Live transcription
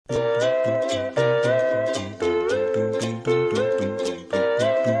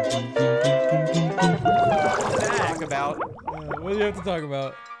have to talk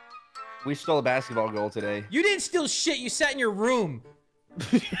about? We stole a basketball goal today. You didn't steal shit. You sat in your room.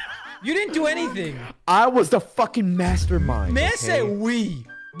 You didn't do anything. I was the fucking mastermind. Man said we.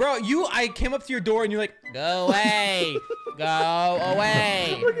 Bro, I came up to your door and you're like, go away. Go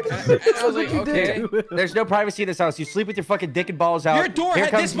away. I was like, okay. There's no privacy in this house. You sleep with your fucking dick and balls out. Your door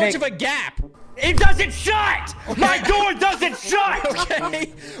had this much of a gap. It doesn't shut! My door doesn't shut!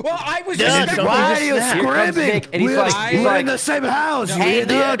 Okay. Well, I was just... Why are you screaming? And he's like, we're in the same house. Hey,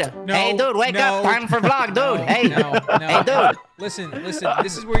 dude. Hey, dude, wake up. Time for vlog, dude. Hey, dude. Listen.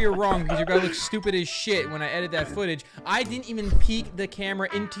 This is where you're wrong because you're gonna look stupid as shit when I edit that footage. I didn't even peek the camera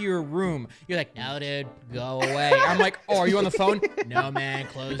into your room. You're like, no, dude, go away. I'm like, oh, are you on the phone? No, man,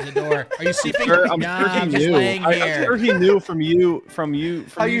 close the door. Are you sleeping? I'm just laying here. I'm sure he knew from you.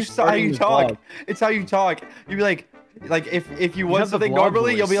 How you talk. It's how you talk. You'd be like if you want something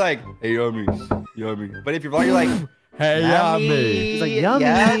normally, you'll be like, hey, yummy. But if you're vlogging, you're like, hey, yummy. He's like, yummy.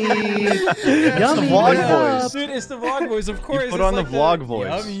 It's the vlog voice. Dude, it's the vlog voice, of course. You put on the vlog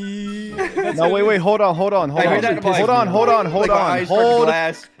voice. Yummy. No, wait, hold on. Hold the fuck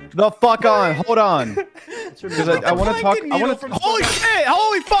on. Hold on. Because I want to talk. Holy shit!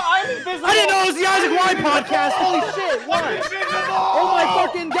 Holy fuck! I didn't know it was the Isaac Y podcast. Holy shit! What? Oh my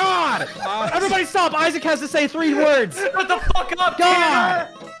fucking god! Everybody stop! Isaac has to say 3 words. Shut the fuck up, God!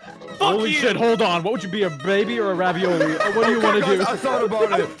 Holy shit, hold on. What would you be, a baby or a ravioli? What do you want to do? I thought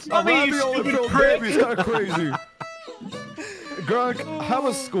about it. A ravioli filled baby is kind of crazy. Grunk, how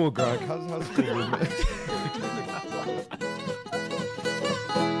was school, Grunk? How's school?